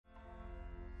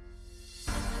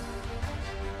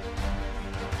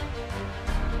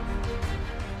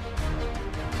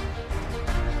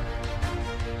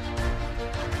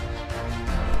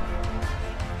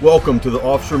Welcome to the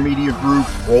Officer Media Group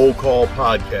Roll Call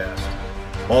Podcast.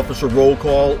 Officer Roll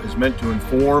Call is meant to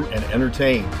inform and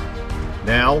entertain.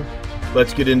 Now,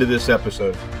 let's get into this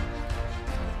episode.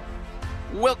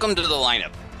 Welcome to the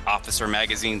lineup, Officer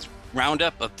Magazine's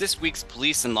roundup of this week's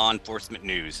police and law enforcement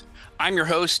news. I'm your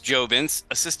host, Joe Vince,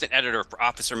 assistant editor for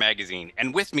Officer Magazine,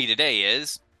 and with me today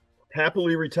is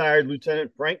happily retired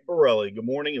Lieutenant Frank Borelli. Good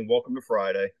morning and welcome to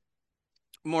Friday.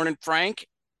 Good morning, Frank.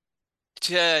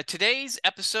 Today's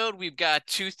episode, we've got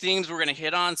two themes we're going to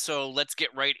hit on, so let's get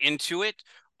right into it.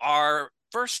 Our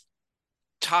first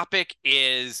topic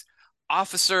is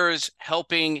officers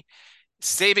helping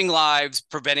saving lives,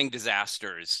 preventing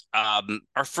disasters.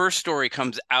 Our first story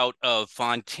comes out of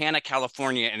Fontana,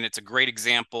 California, and it's a great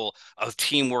example of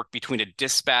teamwork between a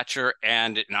dispatcher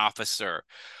and an officer.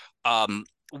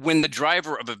 When the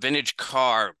driver of a vintage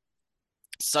car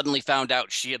suddenly found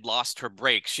out she had lost her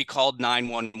brakes, she called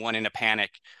 911 in a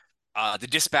panic. The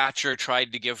dispatcher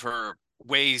tried to give her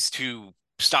ways to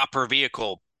stop her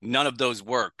vehicle. None of those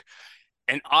work.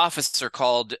 An officer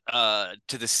called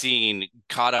to the scene,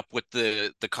 caught up with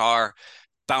the car,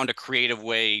 found a creative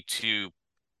way to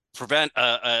prevent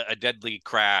a deadly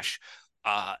crash.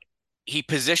 He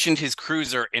positioned his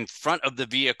cruiser in front of the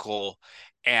vehicle,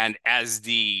 and as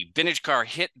the vintage car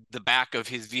hit the back of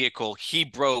his vehicle, he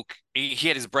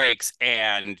hit his brakes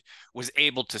and was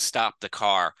able to stop the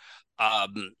car.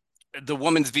 The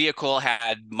woman's vehicle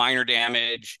had minor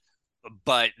damage,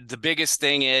 but the biggest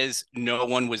thing is no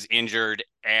one was injured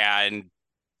and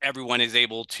everyone is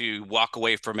able to walk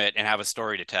away from it and have a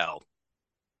story to tell.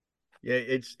 Yeah,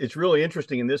 it's really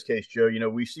interesting in this case, Joe. You know,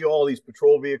 we see all these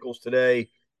patrol vehicles today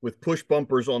with push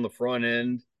bumpers on the front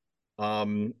end,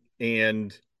 and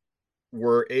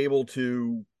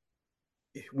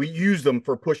we use them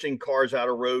for pushing cars out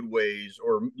of roadways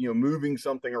or, moving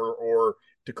something or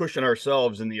to cushion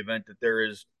ourselves in the event that there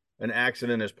is an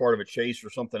accident as part of a chase or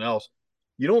something else.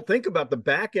 You don't think about the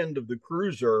back end of the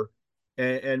cruiser.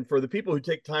 And for the people who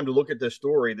take time to look at this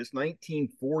story, this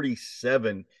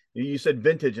 1947, you said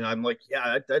vintage, and I'm like,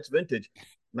 yeah, that's vintage.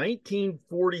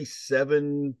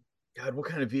 1947. God, what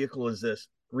kind of vehicle is this?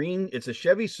 Green. It's a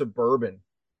Chevy Suburban.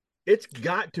 It's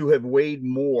got to have weighed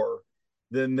more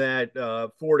than that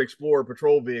Ford Explorer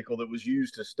patrol vehicle that was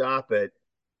used to stop it.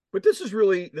 But this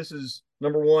is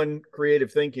number one,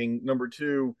 creative thinking. Number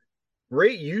two,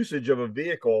 great usage of a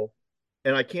vehicle.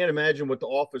 And I can't imagine what the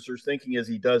officer's thinking as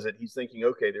he does it. He's thinking,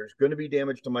 okay, there's going to be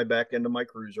damage to my back end of my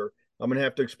cruiser. I'm going to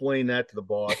have to explain that to the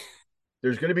boss.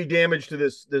 There's going to be damage to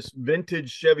this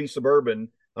vintage Chevy Suburban.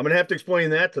 I'm going to have to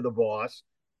explain that to the boss.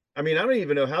 I mean, I don't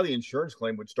even know how the insurance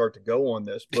claim would start to go on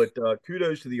this, but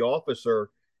kudos to the officer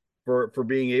for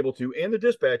being able to, and the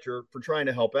dispatcher for trying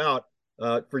to help out,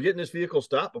 for getting this vehicle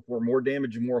stopped before more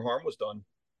damage and more harm was done.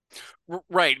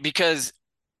 Right, because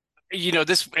you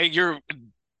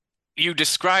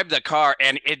described the car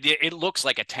and it looks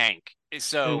like a tank.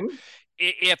 So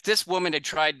if this woman had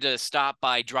tried to stop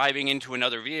by driving into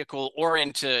another vehicle or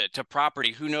into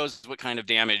property, who knows what kind of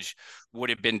damage would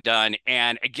have been done.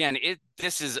 And again, it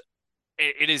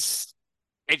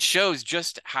shows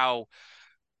just how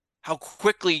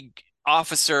quickly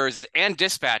officers and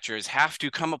dispatchers have to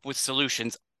come up with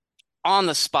solutions on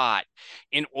the spot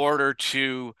in order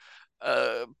to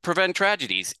prevent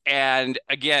tragedies. And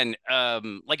again,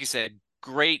 like you said,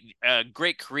 great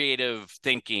creative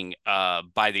thinking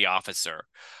by the officer,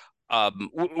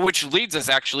 which leads us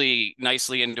actually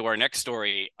nicely into our next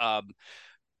story.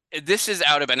 This is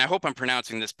out of, and I hope I'm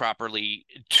pronouncing this properly,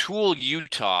 Toole,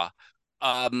 Utah.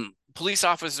 Police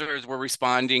officers were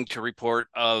responding to a report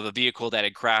of a vehicle that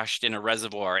had crashed in a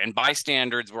reservoir, and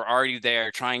bystanders were already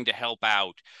there trying to help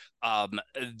out.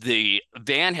 The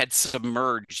van had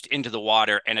submerged into the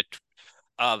water, and a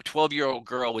 12-year-old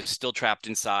girl was still trapped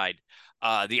inside.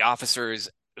 The officers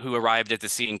who arrived at the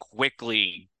scene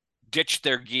quickly ditched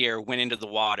their gear, went into the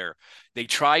water. They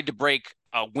tried to break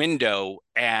a window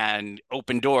and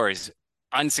open doors,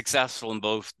 unsuccessful in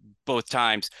both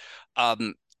times.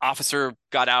 Officer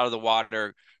got out of the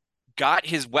water, got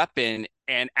his weapon,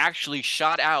 and actually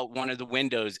shot out one of the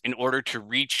windows in order to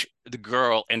reach the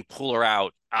girl and pull her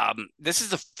out. This is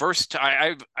the first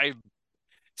time I've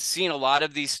seen a lot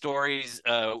of these stories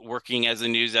working as a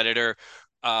news editor,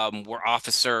 where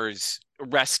officers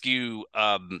rescue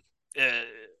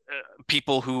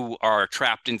people who are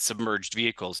trapped in submerged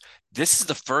vehicles. This is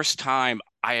the first time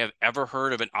I have ever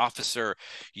heard of an officer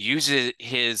use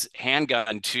his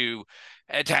handgun to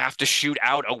have to shoot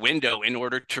out a window in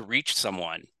order to reach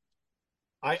someone.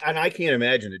 I can't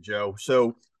imagine it, Joe.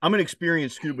 So I'm an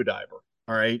experienced scuba diver.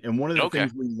 All right. And one of the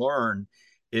things we learn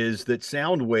is that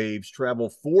sound waves travel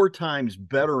 4 times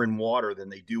better in water than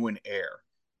they do in air.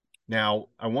 Now,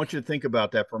 I want you to think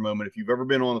about that for a moment. If you've ever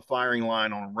been on the firing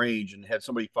line on a range and had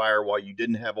somebody fire while you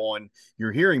didn't have on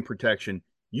your hearing protection,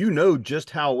 you know just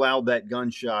how loud that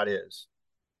gunshot is.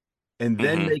 And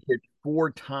then Mm-hmm. make it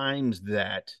 4 times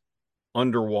that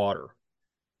underwater.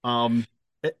 Um,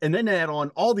 and then add on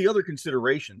all the other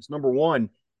considerations. Number one,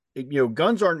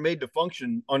 guns aren't made to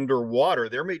function underwater;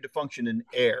 they're made to function in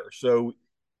air. So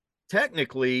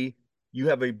technically, you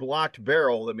have a blocked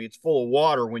barrel. I mean, it's full of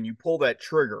water when you pull that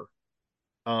trigger.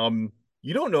 Um,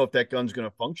 you don't know if that gun's going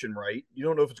to function right. You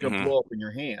don't know if it's going to Mm-hmm. blow up in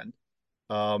your hand.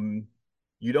 Um,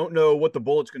 you don't know what the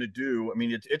bullet's going to do. I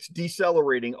mean, it's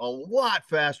decelerating a lot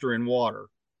faster in water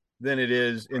than it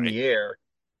is in Right. the air.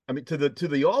 I mean, to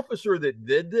the officer that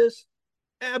did this,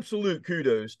 absolute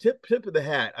kudos. Tip of the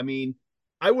hat. I mean,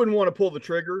 I wouldn't want to pull the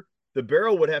trigger. The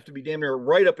barrel would have to be damn near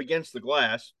right up against the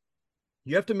glass.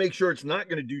 You have to make sure it's not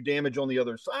going to do damage on the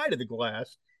other side of the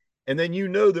glass. And then you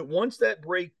know that once that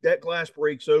glass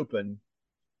breaks open,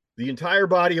 the entire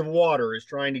body of water is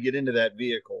trying to get into that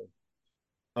vehicle.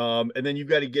 And then you've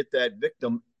got to get that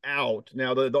victim out.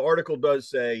 Now, the article does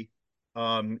say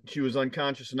she was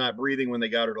unconscious and not breathing when they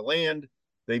got her to land.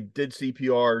 They did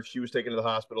CPR. She was taken to the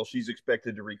hospital. She's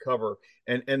expected to recover.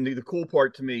 And the cool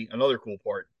part to me, another cool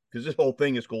part, because this whole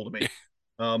thing is cool to me.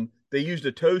 They used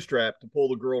a tow strap to pull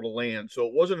the girl to land, so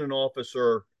it wasn't an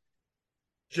officer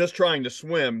just trying to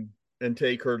swim and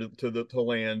take her to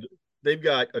land. They've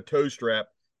got a tow strap,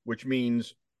 which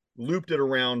means looped it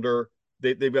around her.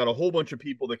 They've got a whole bunch of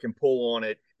people that can pull on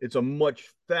it. It's a much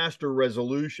faster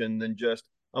resolution than just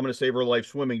I'm going to save her life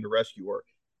swimming to rescue her.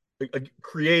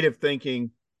 Creative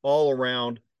thinking all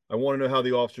around. I want to know how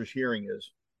the officer's hearing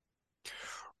is.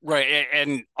 Right,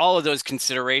 and all of those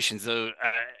considerations, though,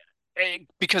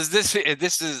 because this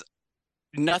is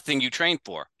nothing you train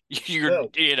for. You're,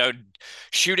 No,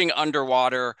 shooting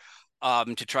underwater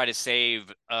to try to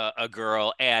save a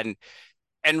girl, and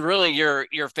really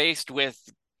you're faced with,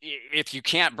 if you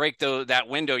can't break that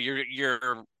window,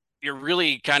 you're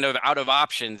really kind of out of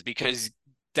options, because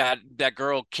that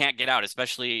girl can't get out,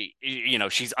 especially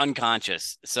she's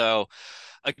unconscious. So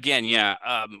again, yeah,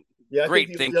 yeah, I think great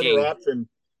the only other thinking. option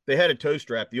they had a tow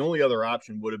strap. The only other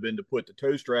option would have been to put the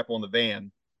tow strap on the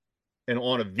van and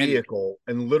on a And vehicle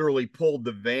and literally pulled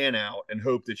the van out and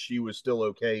hope that she was still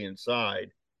okay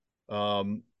inside.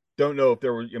 Um, don't know if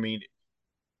there was, I mean,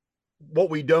 what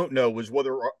we don't know was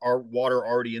whether our water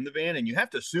already in the van, and you have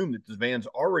to assume that the van's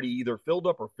already either filled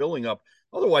up or filling up.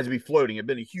 Otherwise, it'd be floating. It'd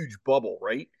been a huge bubble,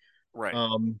 right? right.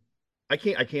 Um, I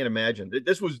can't imagine.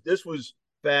 This was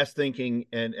fast thinking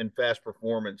and fast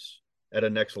performance at a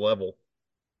next level.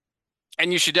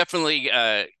 And you should definitely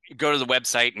go to the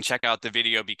website and check out the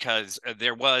video, because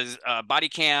there was body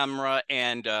camera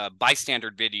and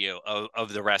bystander video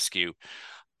of the rescue.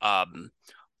 On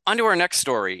to our next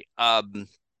story.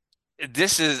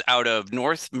 This is out of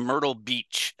North Myrtle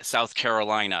Beach, South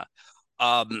Carolina.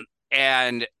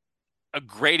 And a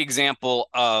great example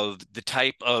of the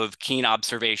type of keen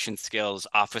observation skills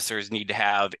officers need to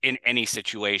have in any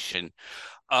situation.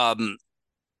 Um,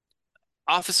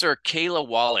 Officer Kayla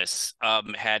Wallace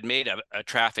had made a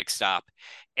traffic stop,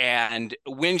 and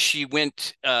when she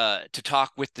went to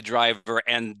talk with the driver,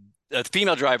 and a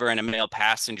female driver and a male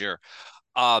passenger,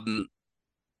 um,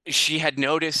 she had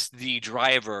noticed the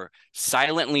driver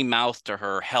silently mouth to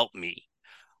her, "Help me."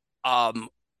 Um,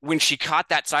 when she caught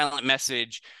that silent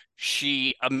message,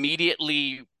 she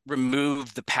immediately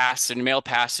removed the male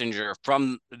passenger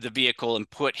from the vehicle and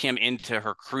put him into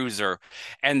her cruiser,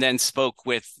 and then spoke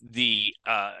with the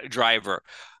driver.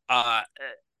 Uh,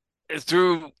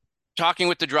 Through talking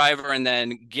with the driver and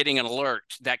then getting an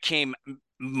alert that came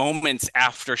moments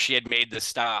after she had made the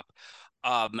stop,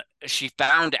 she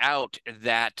found out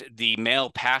that the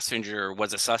male passenger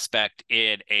was a suspect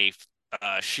in a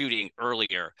shooting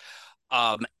earlier.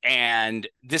 And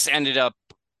this ended up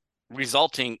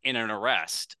resulting in an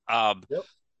arrest. Yep.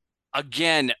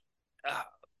 Again, uh,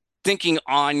 thinking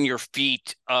on your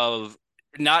feet of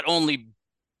not only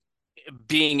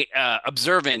being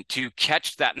observant to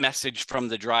catch that message from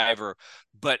the driver,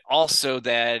 but also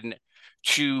then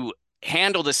to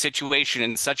handle the situation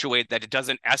in such a way that it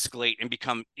doesn't escalate and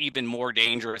become even more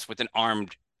dangerous with an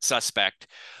armed suspect,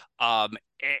 um,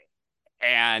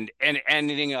 and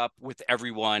ending up with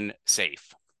everyone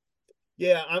safe.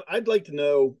 Yeah, I'd like to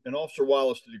know, and Officer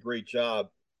Wallace did a great job.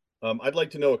 I'd like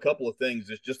to know a couple of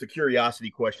things. It's just the curiosity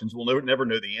questions we'll never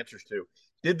know the answers to.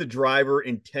 Did the driver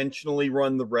intentionally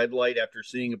run the red light after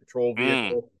seeing a patrol Mm,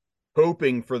 vehicle,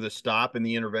 hoping for the stop and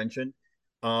the intervention?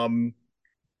 Um,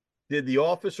 did the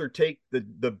officer take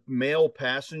the male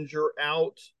passenger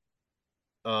out?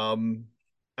 Um,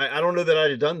 I don't know that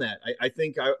I'd have done that. I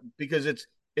think because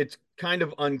it's kind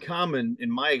of uncommon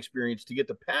in my experience to get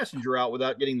the passenger out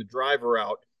without getting the driver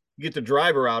out. You get the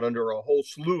driver out under a whole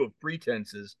slew of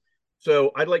pretenses.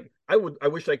 So I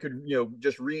wish I could,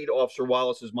 just read Officer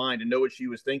Wallace's mind and know what she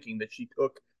was thinking, that she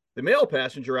took the male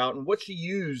passenger out and what she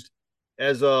used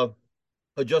as a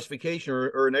justification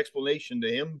or an explanation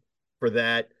to him for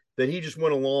that, that he just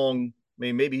went along. I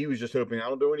mean, maybe he was just hoping I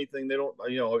don't do anything. They don't,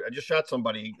 I just shot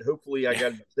somebody. Hopefully I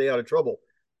got to stay out of trouble.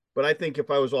 But I think if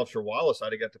I was Officer Wallace,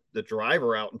 I'd have got the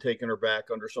driver out and taken her back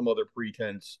under some other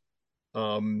pretense.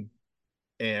 Um,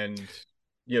 and,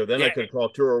 then I Yeah, could have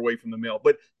talked to her away from the mail.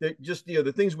 But just,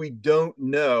 the things we don't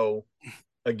know,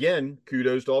 again,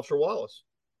 kudos to Officer Wallace.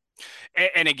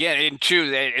 and again, and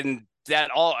true, and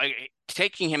that all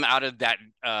taking him out of that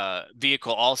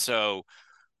vehicle also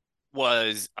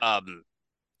was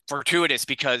fortuitous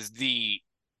because the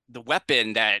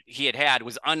weapon that he had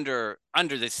was under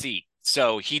the seat,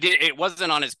 so it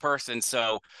wasn't on his person.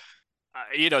 So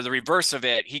the reverse of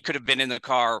it, he could have been in the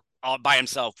car all by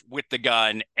himself with the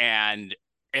gun, and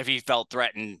if he felt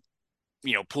threatened,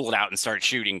 pull it out and start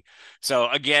shooting. So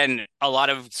again, a lot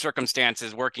of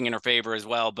circumstances working in her favor as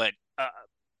well. But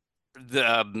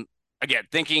the again,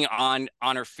 thinking on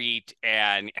her feet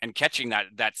and catching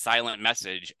that silent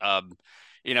message,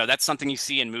 that's something you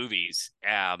see in movies.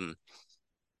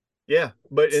 Yeah.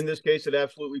 But in this case, it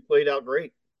absolutely played out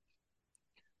great.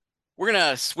 We're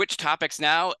gonna switch topics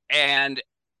now and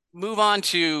move on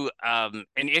to an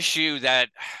issue that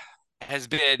has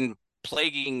been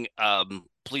plaguing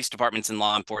police departments and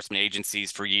law enforcement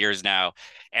agencies for years now,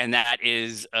 and that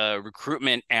is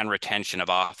recruitment and retention of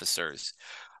officers.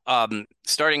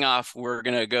 Starting off, we're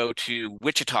going to go to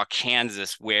Wichita,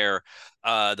 Kansas, where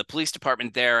the police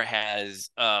department there has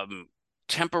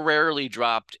temporarily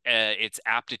dropped its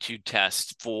aptitude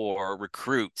test for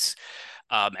recruits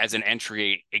as an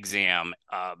entry exam.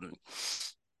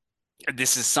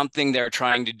 This is something they're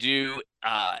trying to do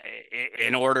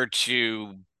in order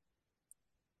to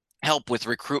help with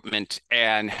recruitment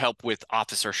and help with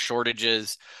officer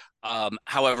shortages.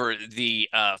 However, the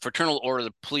Fraternal Order of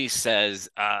the Police says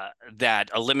that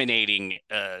eliminating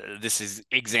this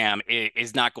exam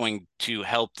is not going to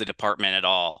help the department at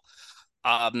all.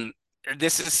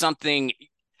 This is something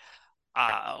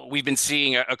we've been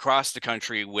seeing across the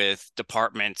country with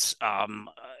departments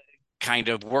kind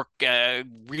of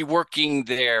reworking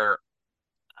their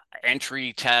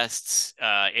entry tests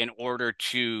in order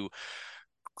to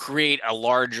create a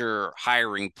larger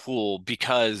hiring pool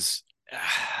because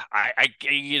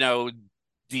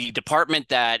the department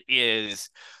that is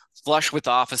flush with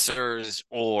officers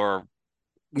or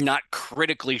not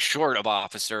critically short of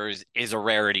officers is a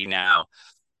rarity now.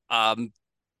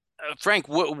 Frank,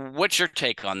 what's your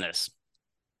take on this?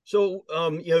 So,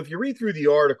 if you read through the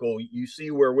article, you see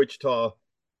where Wichita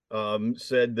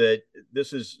said that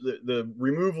this is the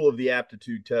removal of the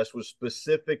aptitude test was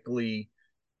specifically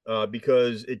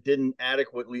because it didn't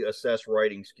adequately assess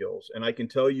writing skills. And I can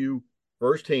tell you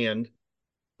firsthand,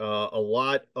 a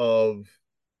lot of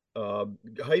uh,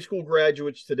 high school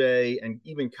graduates today and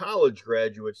even college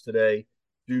graduates today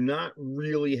do not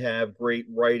really have great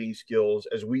writing skills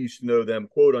as we used to know them,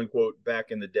 quote unquote,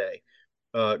 back in the day.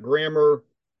 Grammar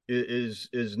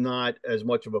is not as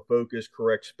much of a focus.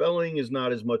 Correct spelling is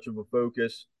not as much of a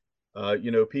focus.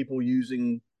 People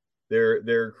using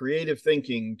their creative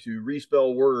thinking to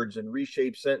respell words and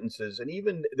reshape sentences, and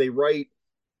even they write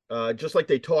just like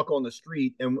they talk on the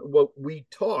street. And what we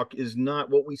talk is not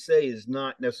what we say is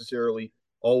not necessarily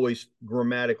always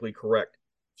grammatically correct.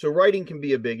 So writing can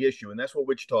be a big issue, and that's what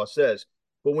Wichita says.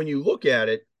 But when you look at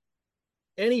it,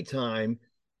 anytime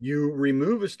you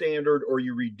remove a standard or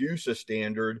you reduce a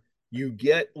standard, you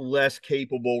get less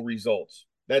capable results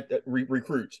that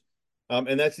recruits,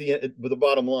 and that's the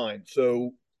bottom line.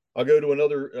 So I'll go to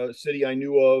another city I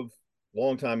knew of a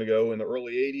long time ago in the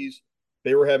early '80s.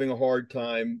 They were having a hard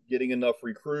time getting enough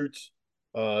recruits,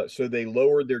 so they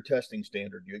lowered their testing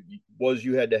standard.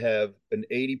 You had to have an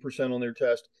 80% on their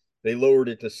test. They lowered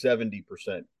it to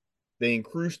 70%. They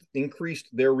increased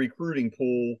their recruiting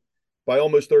pool by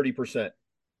almost 30%.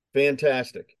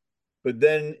 Fantastic. But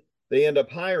then they end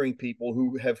up hiring people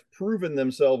who have proven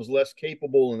themselves less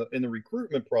capable in the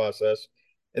recruitment process.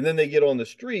 And then they get on the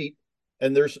street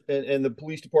and the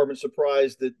police department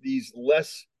surprised that these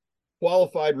less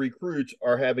qualified recruits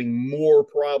are having more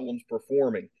problems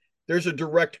performing. There's a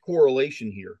direct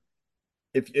correlation here.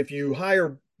 If you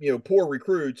hire, poor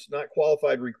recruits, not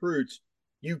qualified recruits,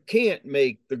 you can't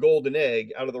make the golden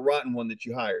egg out of the rotten one that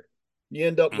you hired. You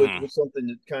end up with Mhm. something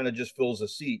that kind of just fills a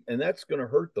seat, and that's going to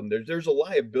hurt them. There's a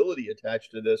liability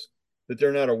attached to this that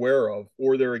they're not aware of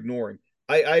or they're ignoring.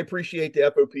 I appreciate the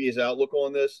FOP's outlook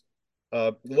on this.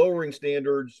 Lowering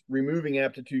standards, removing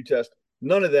aptitude tests,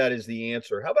 none of that is the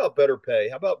answer. How about better pay?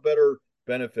 How about better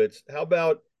benefits? How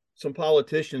about some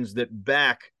politicians that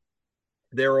back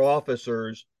their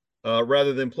officers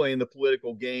rather than playing the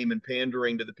political game and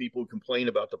pandering to the people who complain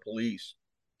about the police?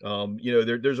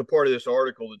 There's a part of this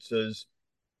article that says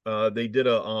they did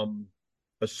a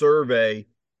survey,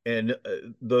 and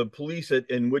the police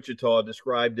in Wichita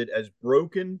described it as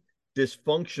broken,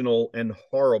 dysfunctional, and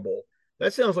horrible.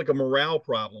 That sounds like a morale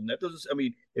problem. That doesn't. I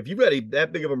mean, if you've got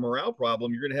that big of a morale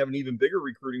problem, you're going to have an even bigger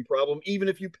recruiting problem, even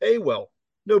if you pay well.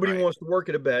 Nobody Right. wants to work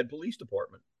at a bad police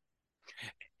department.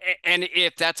 And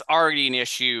if that's already an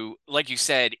issue, like you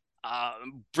said,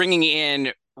 bringing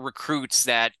in recruits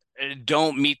that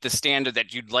don't meet the standard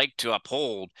that you'd like to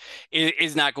uphold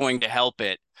is not going to help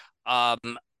it.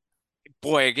 Um,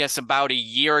 Boy, I guess about a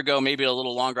year ago, maybe a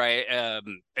little longer, a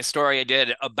story I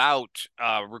did about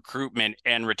recruitment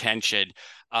and retention,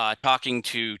 talking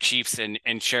to chiefs and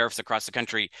sheriffs across the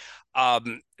country.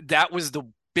 That was the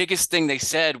biggest thing they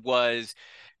said was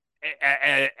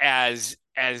as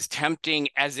tempting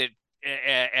as it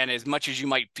and as much as you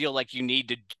might feel like you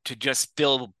need to just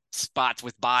fill spots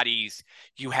with bodies,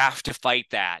 you have to fight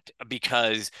that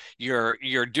because you're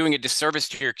doing a disservice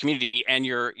to your community and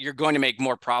you're going to make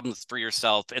more problems for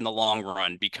yourself in the long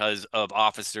run because of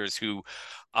officers who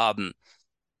um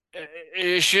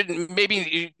shouldn't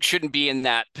be in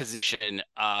that position.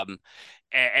 And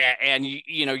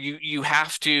you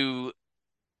have to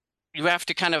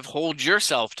kind of hold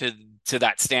yourself to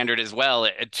that standard as well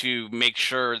to make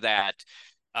sure that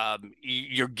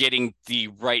you're getting the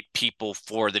right people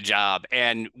for the job.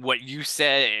 And what you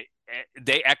said,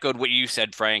 they echoed what you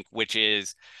said, Frank, which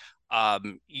is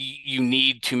you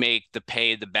need to make the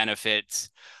pay, the benefits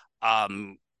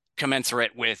um,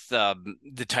 commensurate with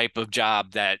the type of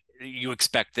job that you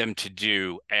expect them to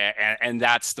do, and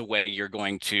that's the way you're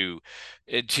going to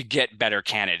get better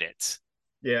candidates.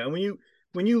 Yeah, and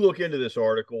when you look into this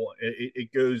article,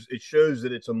 it shows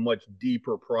that it's a much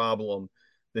deeper problem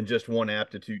than just one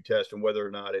aptitude test and whether or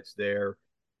not it's there.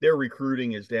 Their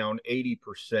recruiting is down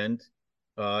 80%.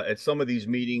 At some of these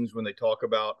meetings, when they talk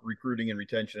about recruiting and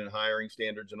retention and hiring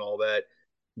standards and all that,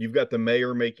 you've got the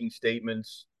mayor making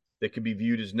statements that could be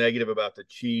viewed as negative about the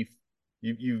chief.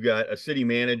 You've got a city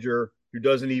manager who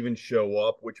doesn't even show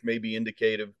up, which may be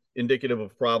indicative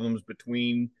of problems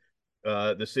between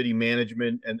the city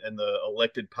management and the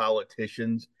elected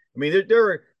politicians. I mean,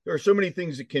 there are so many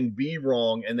things that can be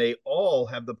wrong, and they all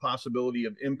have the possibility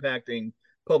of impacting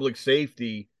public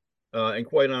safety. And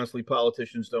quite honestly,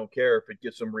 politicians don't care if it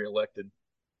gets them reelected.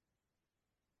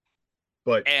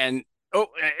 But And oh,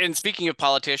 and speaking of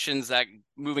politicians, that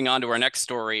moving on to our next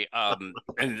story, and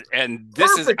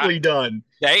this is perfectly done.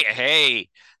 hey,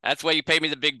 that's why you pay me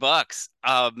the big bucks.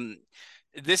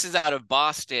 This is out of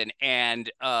Boston,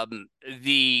 and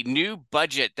the new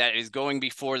budget that is going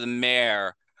before the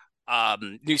mayor,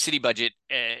 new city budget,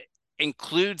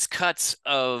 includes cuts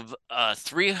of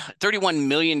 $31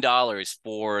 million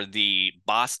for the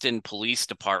Boston Police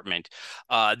Department.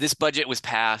 This budget was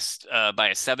passed by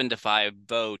a 7-5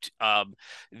 vote.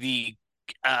 The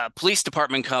police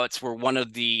department cuts were one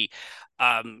of the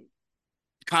um,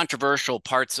 controversial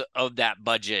parts of that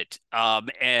budget.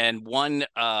 And one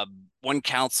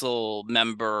council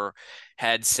member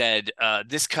had said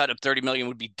this cut of 30 million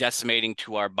would be decimating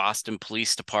to our Boston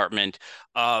Police Department.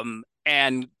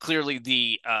 And clearly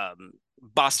the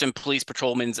Boston Police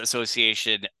Patrolmen's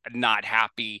Association not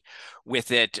happy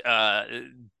with it.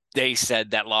 They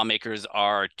said that lawmakers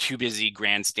are too busy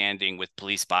grandstanding with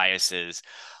police biases.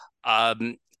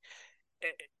 Um,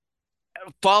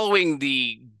 Following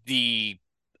the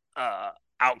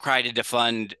outcry to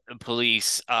defund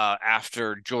police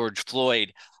after George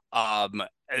Floyd, um,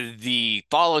 the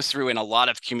follow through in a lot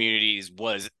of communities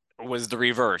was the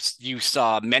reverse. You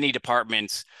saw many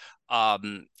departments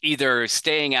either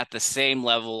staying at the same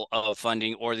level of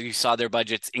funding, or you saw their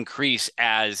budgets increase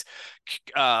as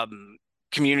um,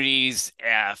 communities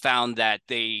found that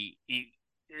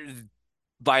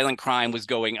violent crime was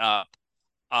going up.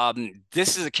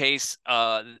 This is a case,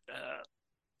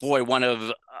 boy, one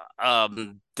of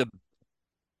the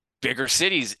bigger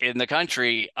cities in the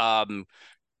country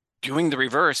doing the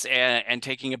reverse and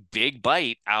taking a big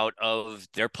bite out of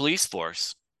their police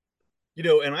force.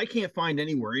 And I can't find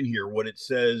anywhere in here what it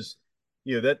says.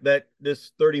 That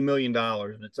this $30 million,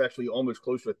 and it's actually almost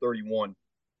close to 31.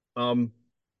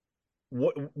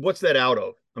 What's that out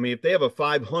of? I mean, if they have a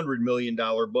 $500 million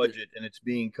budget and it's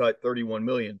being cut 31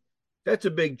 million, that's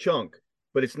a big chunk.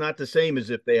 But it's not the same as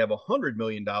if they have $100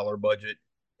 million budget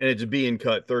and it's being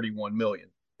cut 31 million.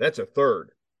 That's a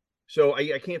third. So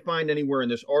I can't find anywhere in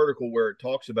this article where it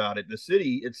talks about it. The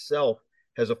city itself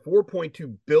has a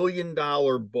 $4.2 billion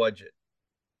budget.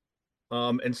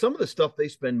 And some of the stuff they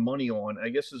spend money on, I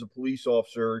guess, as a police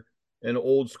officer and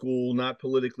old school, not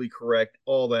politically correct,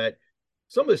 all that.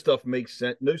 Some of this stuff makes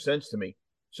no sense to me.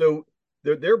 So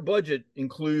their budget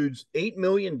includes $8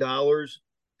 million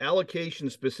allocation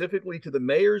specifically to the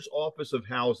mayor's office of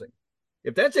housing.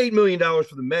 If that's $8 million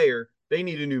for the mayor, they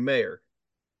need a new mayor.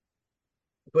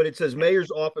 But it says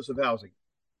mayor's office of housing.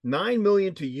 9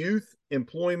 million to youth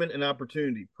employment and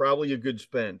opportunity, probably a good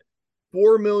spend.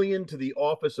 4 million to the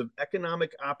office of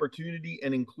economic opportunity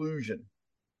and inclusion.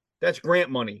 That's grant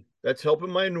money. That's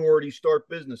helping minorities start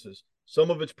businesses.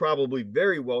 Some of it's probably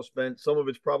very well spent. Some of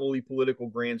it's probably political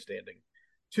grandstanding.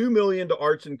 2 million to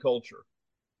arts and culture.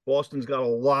 Boston's got a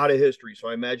lot of history, so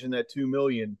I imagine that 2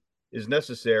 million is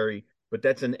necessary, but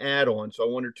that's an add-on. So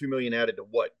I wonder 2 million added to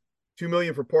what? 2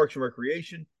 million for parks and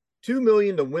recreation. 2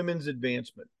 million to women's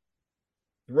advancement.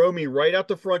 Throw me right out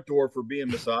the front door for being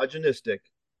misogynistic,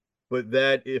 but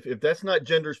that if that's not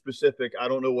gender specific, I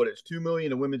don't know what is. 2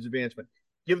 million to women's advancement.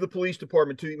 Give the police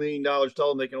department $2 million. Tell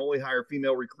them they can only hire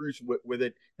female recruits with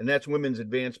it, and that's women's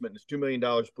advancement. It's $2 million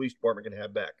the police department can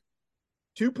have back.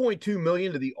 2.2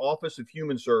 million to the Office of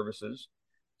Human Services,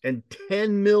 and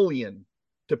 10 million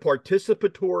to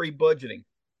participatory budgeting.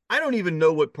 I don't even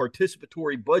know what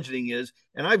participatory budgeting is,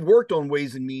 and I've worked on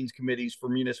ways and means committees for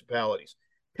municipalities.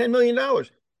 $10 million,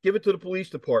 give it to the police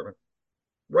department.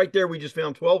 Right there, we just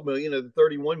found 12 million of the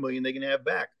 31 million they can have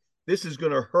back. This is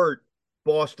going to hurt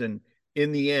Boston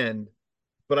in the end,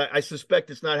 but I suspect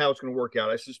it's not how it's going to work out.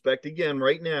 I suspect, again,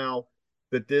 right now,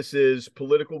 that this is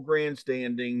political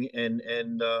grandstanding, and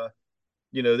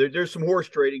there's some horse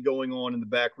trading going on in the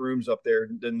back rooms up there.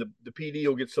 Then the PD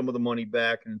will get some of the money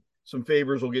back, and some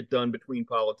favors will get done between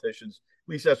politicians.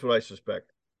 At least that's what I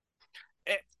suspect.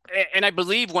 And I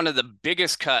believe one of the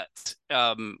biggest cuts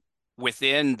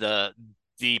within the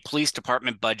police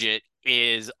department budget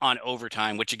is on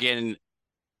overtime, which again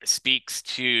speaks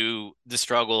to the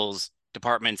struggles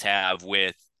departments have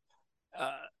with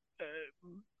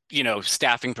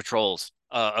staffing patrols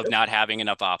of Yep. not having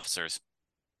enough officers.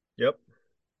 Yep.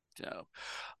 So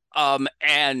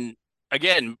and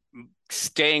again,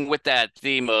 staying with that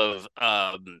theme of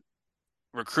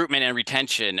recruitment and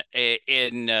retention,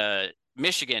 in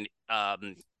Michigan,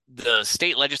 the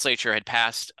state legislature had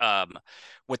passed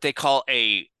what they call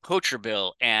a poacher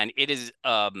bill, and it is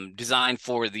designed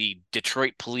for the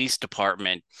Detroit Police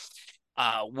Department.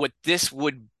 What this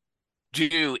would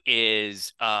do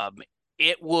is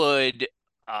it would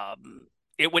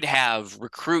have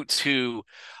recruits who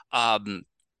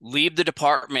leave the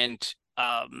department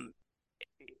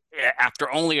after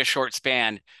only a short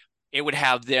span. It would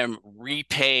have them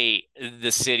repay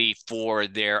the city for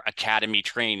their academy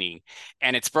training.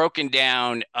 And it's broken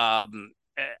down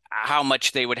how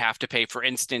much they would have to pay. For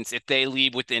instance, if they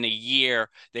leave within a year,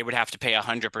 they would have to pay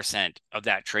 100% of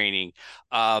that training.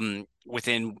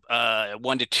 Within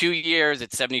 1 to 2 years,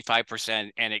 it's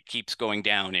 75%, and it keeps going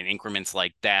down in increments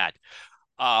like that.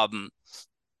 I've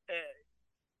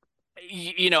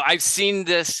seen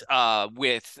this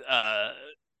with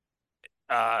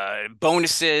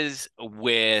bonuses,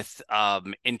 with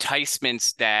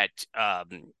enticements that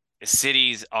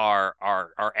cities are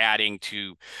adding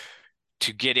to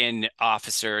get in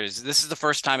officers. This is the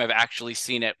first time I've actually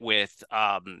seen it with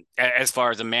as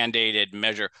far as a mandated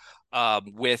measure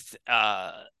with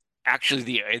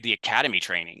actually the academy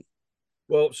training.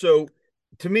 Well, so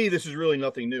to me, this is really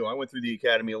nothing new. I went through the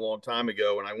academy a long time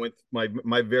ago, and I went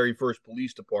my very first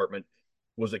police department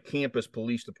was a campus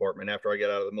police department after I got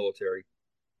out of the military.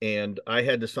 And I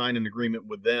had to sign an agreement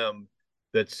with them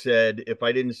that said if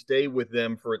I didn't stay with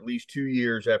them for at least 2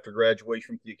 years after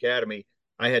graduation from the academy,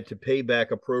 I had to pay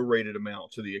back a prorated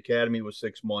amount. So the academy was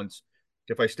 6 months.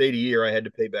 If I stayed a year, I had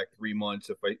to pay back 3 months.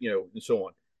 If I, and so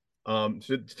on.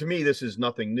 So to me, this is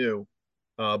nothing new.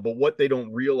 But what they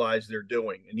don't realize they're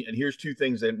doing, and here's two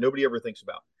things that nobody ever thinks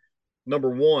about.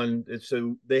 Number one, is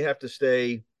so they have to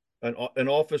stay. An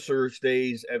officer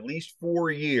stays at least 4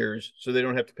 years, so they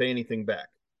don't have to pay anything back.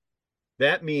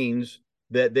 That means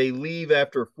that they leave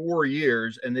after 4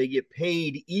 years and they get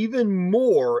paid even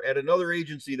more at another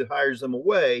agency that hires them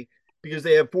away because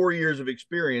they have 4 years of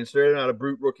experience. They're not a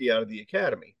brute rookie out of the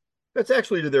academy. That's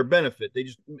actually to their benefit.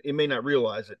 It may not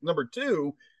realize it. Number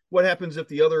two, what happens if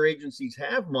the other agencies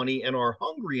have money and are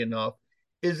hungry enough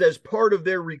is as part of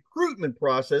their recruitment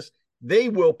process, they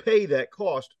will pay that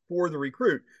cost for the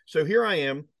recruit. So here I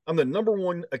am. I'm the number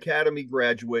one academy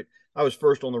graduate. I was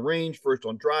first on the range, first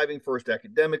on driving, first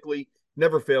academically,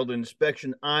 never failed an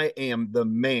inspection. I am the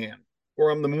man,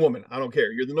 or I'm the woman. I don't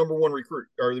care. You're the number one recruit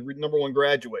or the number one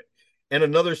graduate. And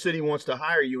another city wants to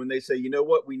hire you, and they say, you know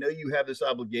what? We know you have this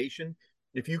obligation.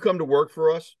 If you come to work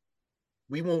for us,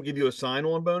 we won't give you a sign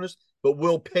on bonus, but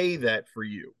we'll pay that for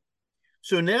you.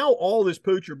 So now all this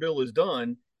poacher bill has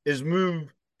done is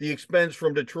move the expense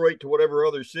from Detroit to whatever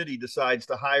other city decides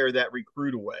to hire that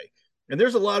recruit away. And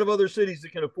there's a lot of other cities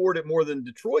that can afford it more than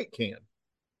Detroit can.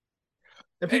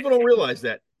 And people don't realize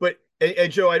that. But,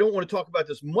 and Joe, I don't want to talk about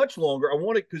this much longer. I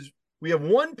want it because we have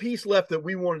one piece left that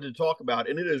we wanted to talk about,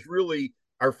 and it is really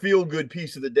our feel good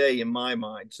piece of the day in my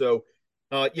mind. So,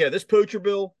 yeah, this poacher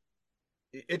bill,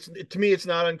 to me, it's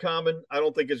not uncommon. I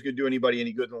don't think it's going to do anybody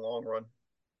any good in the long run.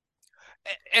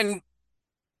 And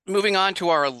moving on to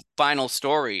our final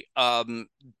story,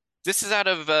 this is out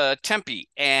of Tempe,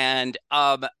 and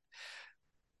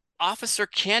Officer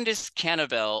Candace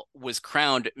Canavel was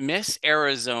crowned Miss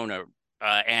Arizona,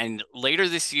 and later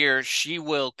this year she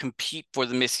will compete for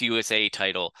the Miss USA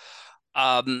title.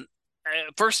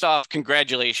 First off,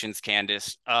 congratulations,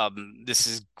 Candace. This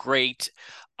is great.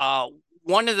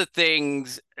 One of the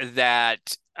things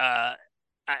that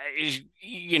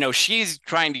she's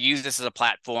trying to use this as a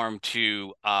platform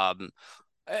to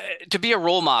be a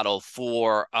role model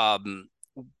for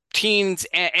teens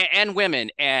and women,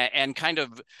 and kind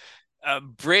of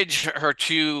bridge her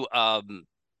two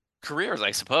careers,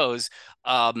 I suppose.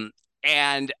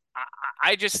 And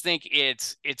I just think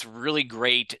it's really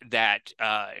great that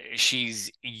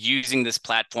she's using this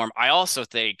platform. I also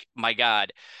think, my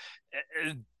God,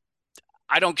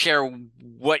 I don't care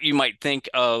what you might think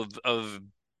of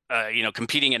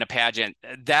competing in a pageant.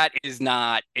 That is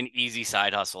not an easy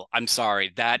side hustle. I'm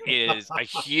sorry. That is a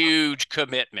huge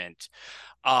commitment.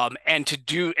 And to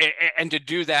do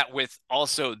that with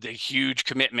also the huge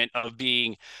commitment of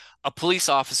being a police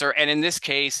officer, and in this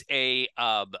case, a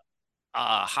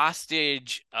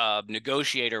hostage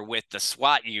negotiator with the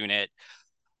SWAT unit.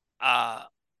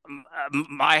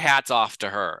 My hat's off to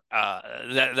her.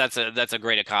 That's a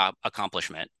great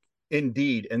accomplishment.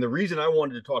 Indeed. And the reason I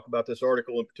wanted to talk about this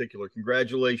article in particular,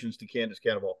 congratulations to Candace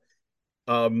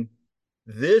Cannavale.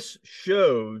 This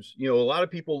shows, a lot of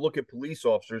people look at police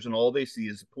officers and all they see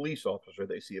is a police officer.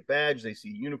 They see a badge, they see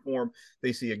a uniform,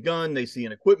 they see a gun, they see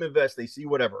an equipment vest, they see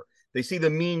whatever. They see the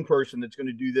mean person that's going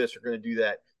to do this or going to do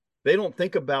that. They don't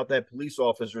think about that police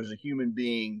officer as a human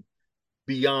being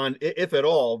beyond, if at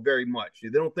all, very much. They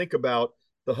don't think about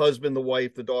the husband, the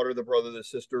wife, the daughter, the brother, the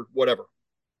sister, whatever.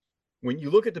 When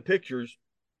you look at the pictures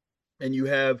and you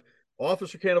have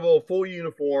Officer Cannavale full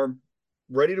uniform,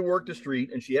 ready to work the street,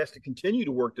 and she has to continue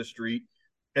to work the street.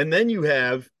 And then you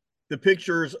have the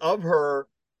pictures of her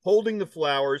holding the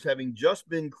flowers, having just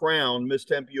been crowned Miss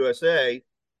Temp USA.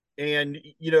 And,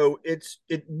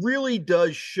 it really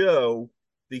does show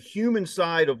the human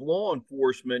side of law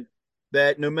enforcement,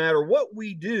 that no matter what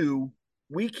we do,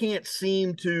 we can't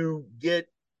seem to get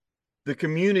the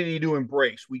community to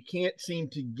embrace. We can't seem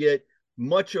to get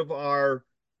much of our,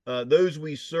 those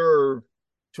we serve,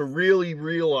 to really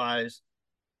realize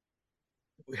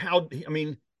how,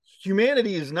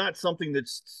 humanity is not something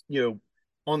that's,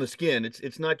 on the skin.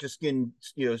 It's not just skin,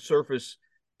 surface,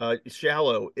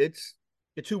 shallow. It's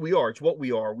who we are. It's what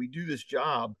we are. We do this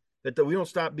job that we don't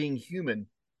stop being human.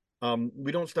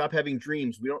 We don't stop having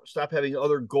dreams. We don't stop having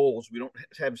other goals. We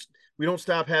don't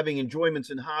stop having enjoyments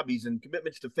and hobbies and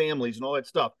commitments to families and all that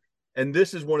stuff. And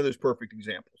this is one of those perfect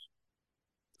examples.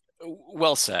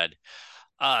 Well said.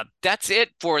 That's it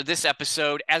for this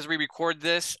episode. As we record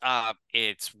this,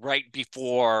 it's right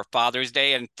before Father's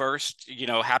Day. And first,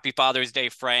 happy Father's Day,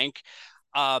 Frank.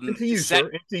 And to you, sir.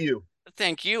 And to you.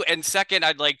 Thank you. And second,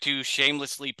 I'd like to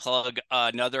shamelessly plug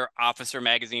another Officer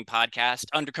Magazine podcast,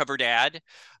 Undercover Dad,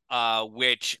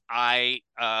 which I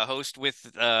host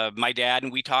with my dad.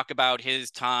 And we talk about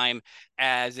his time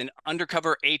as an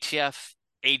undercover ATF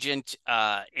agent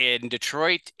in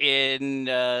Detroit in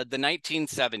the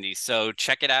 1970s. So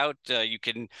check it out. You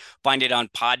can find it on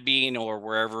Podbean or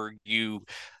wherever you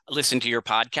listen to your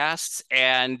podcasts.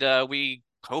 And we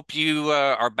hope you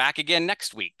are back again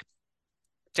next week.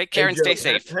 Take care and stay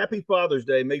safe. Happy Father's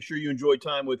Day. Make sure you enjoy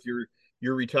time with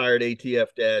your retired ATF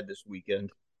dad this weekend.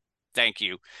 Thank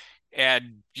you.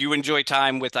 And you enjoy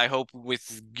time with, I hope,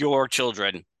 with your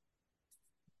children.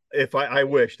 If I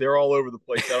wish. They're all over the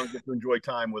place. I don't get to enjoy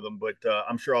time with them, but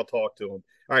I'm sure I'll talk to them.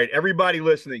 All right, everybody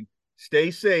listening,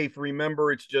 stay safe.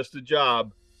 Remember, it's just a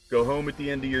job. Go home at the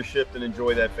end of your shift and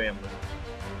enjoy that family.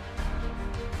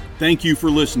 Thank you for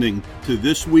listening to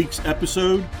this week's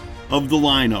episode of The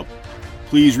Lineup.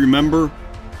 Please remember,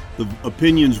 the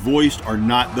opinions voiced are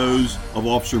not those of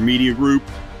Officer Media Group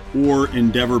or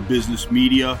Endeavor Business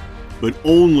Media, but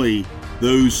only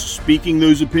those speaking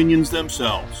those opinions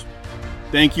themselves.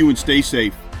 Thank you and stay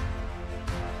safe.